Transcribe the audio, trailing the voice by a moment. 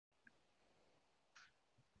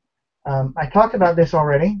I talked about this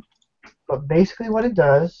already, but basically what it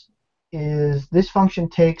does is this function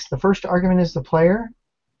takes the first argument is the player,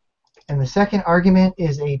 and the second argument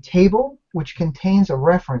is a table which contains a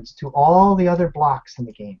reference to all the other blocks in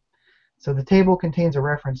the game. So the table contains a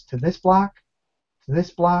reference to this block,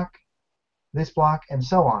 this block, this block, and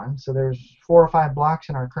so on. So there's 4 or 5 blocks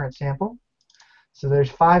in our current sample. So there's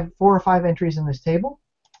 4 or 5 entries in this table.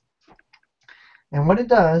 And what it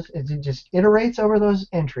does is it just iterates over those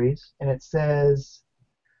entries, and it says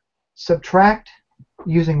subtract,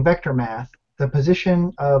 using vector math, the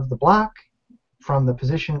position of the block from the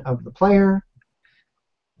position of the player,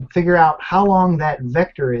 figure out how long that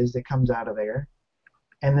vector is that comes out of there,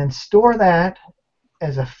 and then store that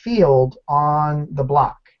as a field on the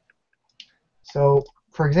block. So,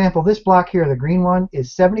 for example, this block here, the green one,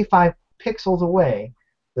 is 75 pixels away.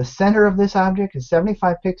 The center of this object is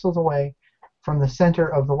 75 pixels away from the center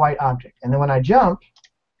of the white object. And then when I jump,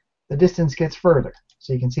 the distance gets further.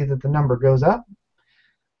 So you can see that the number goes up.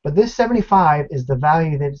 But this 75 is the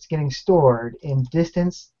value that it's getting stored in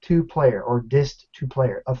distance to player, or dist to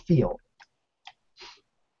player, a field.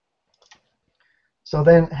 So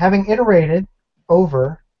then, having iterated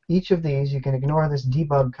over each of these, you can ignore this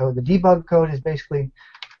debug code. The debug code is basically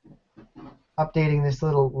updating this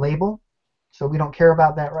little label, so we don't care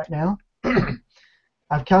about that right now.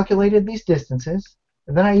 I've calculated these distances,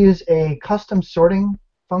 and then I use a custom sorting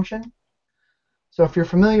function. So if you're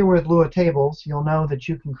familiar with Lua tables, you'll know that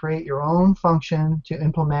you can create your own function to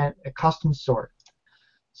implement a custom sort.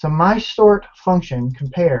 So my sort function,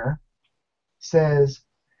 compare, says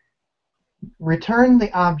return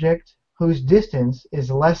the object whose distance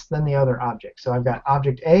is less than the other object. So I've got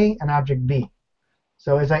object A and object B.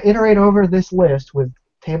 So as I iterate over this list with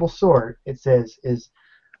table sort, it says, is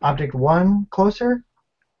object 1 closer?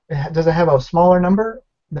 Does it have a smaller number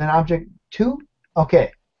than object 2?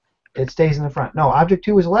 Okay, it stays in the front. No, object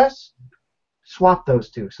 2 is less? Swap those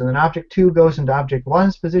two. So then object 2 goes into object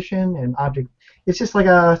 1's position, and object... It's just like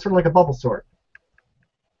a sort of like a bubble sort,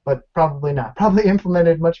 but probably not. Probably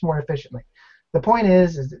implemented much more efficiently. The point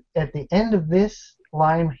is at the end of this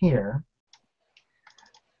line here,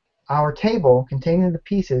 our table containing the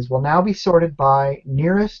pieces will now be sorted by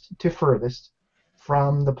nearest to furthest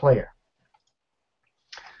from the player.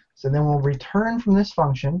 So then we'll return from this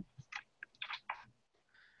function,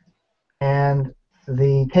 and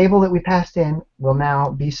the table that we passed in will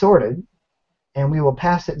now be sorted, and we will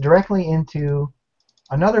pass it directly into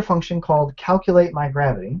another function called calculate my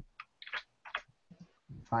gravity.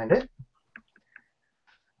 Find it.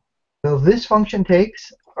 So this function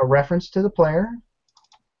takes a reference to the player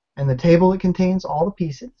and the table it contains all the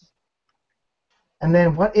pieces. And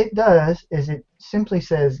then what it does is it simply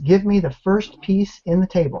says, give me the first piece in the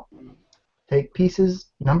table. Take pieces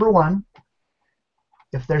number 1.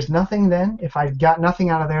 If there's nothing then, if I got nothing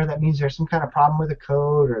out of there, that means there's some kind of problem with the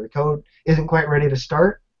code, or the code isn't quite ready to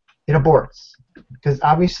start. It aborts. Because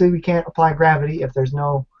obviously we can't apply gravity if there's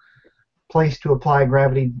no place to apply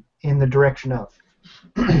gravity in the direction of.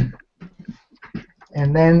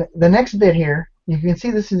 And then the next bit here, you can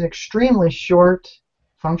see this is an extremely short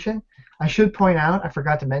function. I should point out, I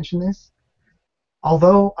forgot to mention this,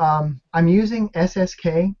 although I'm using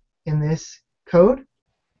SSK in this code,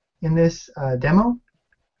 in this demo,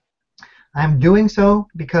 I'm doing so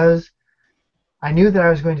because I knew that I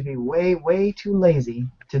was going to be way too lazy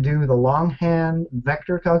to do the longhand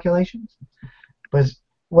vector calculations. But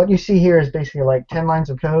what you see here is basically like 10 lines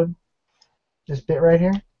of code, this bit right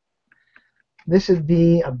here. This would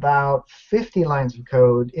be about 50 lines of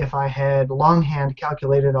code if I had longhand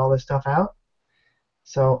calculated all this stuff out.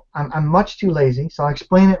 So I'm much too lazy, so I'll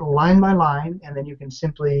explain it line by line, and then you can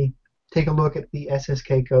simply take a look at the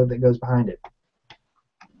SSK code that goes behind it.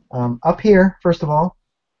 Up here, first of all,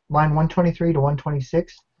 line 123 to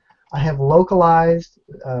 126, I have localized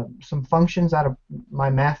some functions out of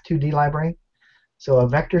my Math2D library. So a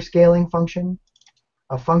vector scaling function,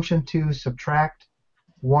 a function to subtract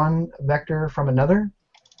one vector from another,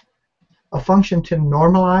 a function to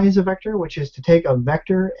normalize a vector, which is to take a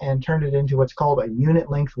vector and turn it into what's called a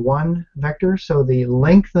unit length 1 vector. So the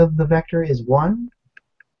length of the vector is 1,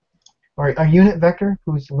 or a unit vector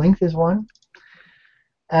whose length is 1.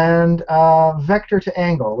 And vector to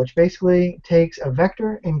angle, which basically takes a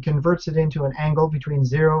vector and converts it into an angle between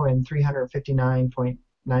 0 and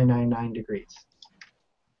 359.999 degrees.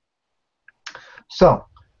 So,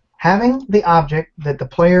 having the object that the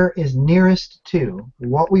player is nearest to,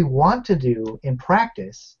 what we want to do in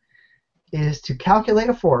practice is to calculate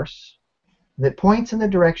a force that points in the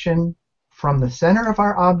direction from the center of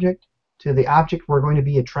our object to the object we're going to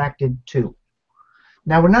be attracted to.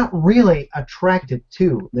 Now we're not really attracted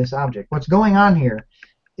to this object. What's going on here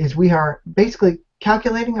is we are basically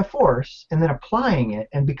calculating a force and then applying it,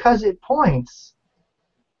 and because it points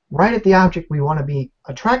right at the object we want to be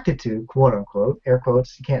attracted to, quote unquote, air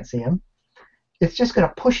quotes, you can't see them, it's just going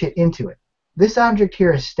to push it into it. This object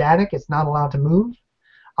here is static, it's not allowed to move.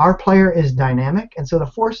 Our player is dynamic, and so the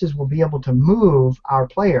forces will be able to move our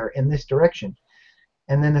player in this direction.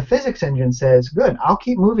 And then the physics engine says, good, I'll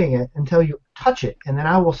keep moving it until you touch it, and then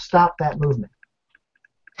I will stop that movement.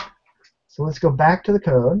 So let's go back to the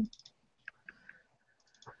code.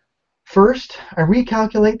 First, I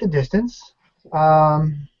recalculate the distance.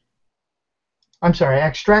 I'm sorry, I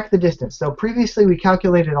extract the distance. So previously we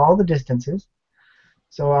calculated all the distances.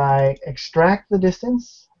 So I extract the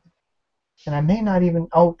distance, and I may not even,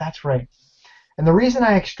 oh, that's right. And the reason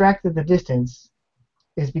I extracted the distance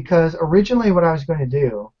is because originally what I was going to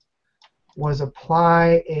do was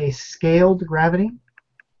apply a scaled gravity.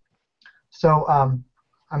 So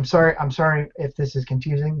I'm sorry if this is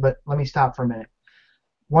confusing, but let me stop for a minute.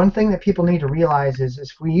 One thing that people need to realize is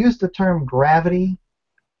if we use the term gravity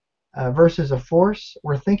versus a force,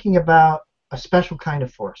 we're thinking about a special kind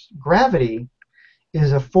of force. Gravity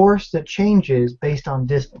is a force that changes based on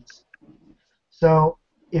distance. So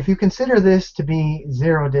if you consider this to be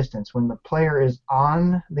zero distance, when the player is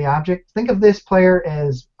on the object, think of this player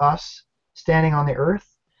as us standing on the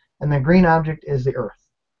Earth, and the green object is the Earth.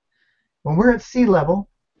 When we're at sea level,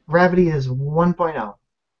 gravity is 1.0.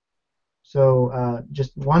 So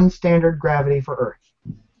just one standard gravity for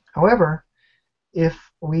Earth. However, if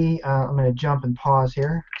we, I'm going to jump and pause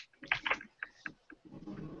here.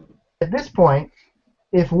 At this point,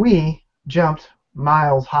 if we jumped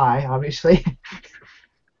miles high, obviously,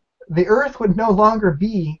 the Earth would no longer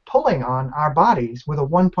be pulling on our bodies with a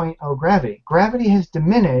 1.0 gravity. Gravity has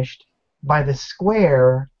diminished by the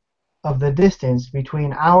square of the distance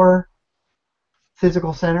between our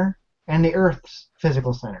physical center and the Earth's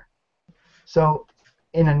physical center. So,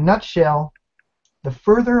 in a nutshell, the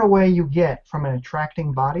further away you get from an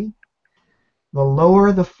attracting body, the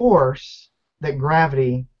lower the force that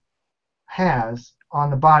gravity has on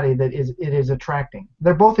the body that it is attracting.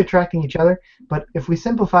 They're both attracting each other, but if we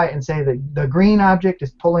simplify it and say that the green object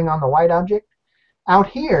is pulling on the white object, out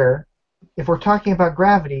here, if we're talking about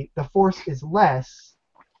gravity, the force is less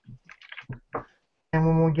than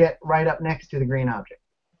when we get right up next to the green object.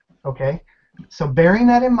 Okay? So bearing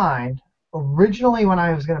that in mind, originally when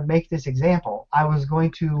I was going to make this example, I was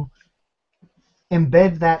going to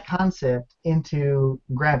embed that concept into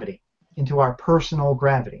gravity, into our personal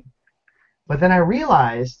gravity. But then I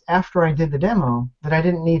realized after I did the demo that I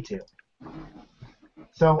didn't need to.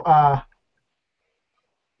 So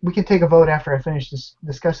we can take a vote after I finish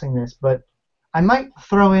discussing this, but I might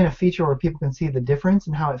throw in a feature where people can see the difference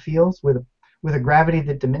in how it feels with a gravity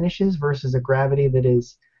that diminishes versus a gravity that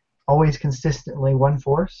is always consistently one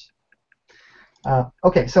force.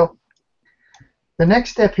 Okay, so the next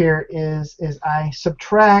step here is I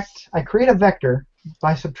create a vector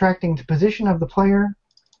by subtracting the position of the player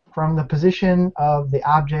from the position of the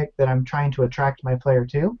object that I'm trying to attract my player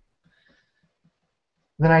to.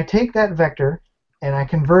 Then I take that vector and I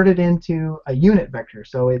convert it into a unit vector,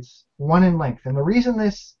 so it's 1 in length. And the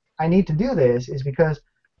reason I need to do this is because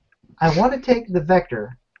I want to take the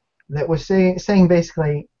vector that was saying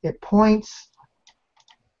basically it points,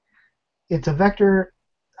 it's a vector,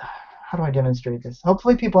 how do I demonstrate this?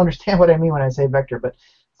 Hopefully people understand what I mean when I say vector, but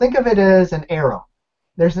think of it as an arrow.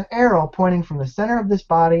 There's an arrow pointing from the center of this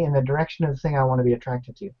body in the direction of the thing I want to be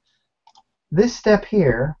attracted to. This step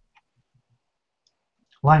here,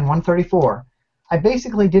 line 134, I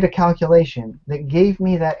basically did a calculation that gave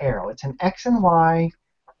me that arrow. It's an X and Y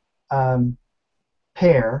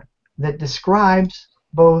pair that describes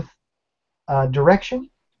both direction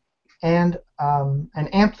and an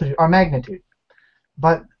amplitude or magnitude.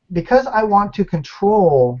 But because I want to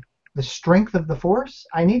control the strength of the force,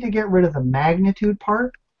 I need to get rid of the magnitude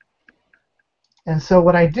part. And so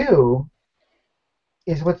what I do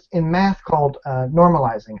is what's in math called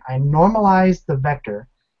normalizing. I normalize the vector.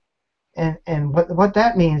 And what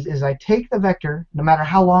that means is I take the vector, no matter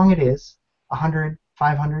how long it is, 100,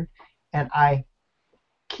 500, and I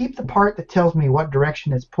keep the part that tells me what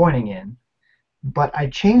direction it's pointing in, but I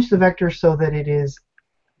change the vector so that it is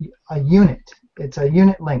a unit. It's a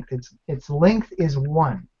unit length. Its length is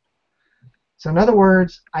 1. So in other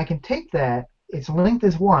words, I can take that, its length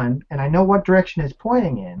is 1, and I know what direction it's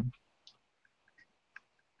pointing in,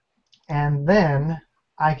 and then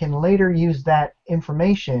I can later use that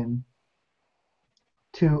information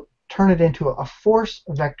to turn it into a force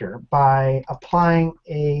vector by applying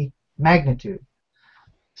a magnitude.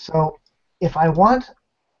 So if I want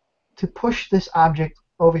to push this object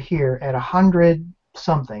over here at 100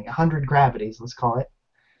 something, 100 gravities, let's call it,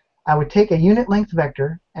 I would take a unit length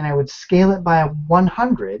vector and I would scale it by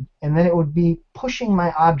 100, and then it would be pushing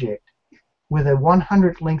my object with a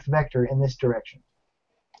 100 length vector in this direction.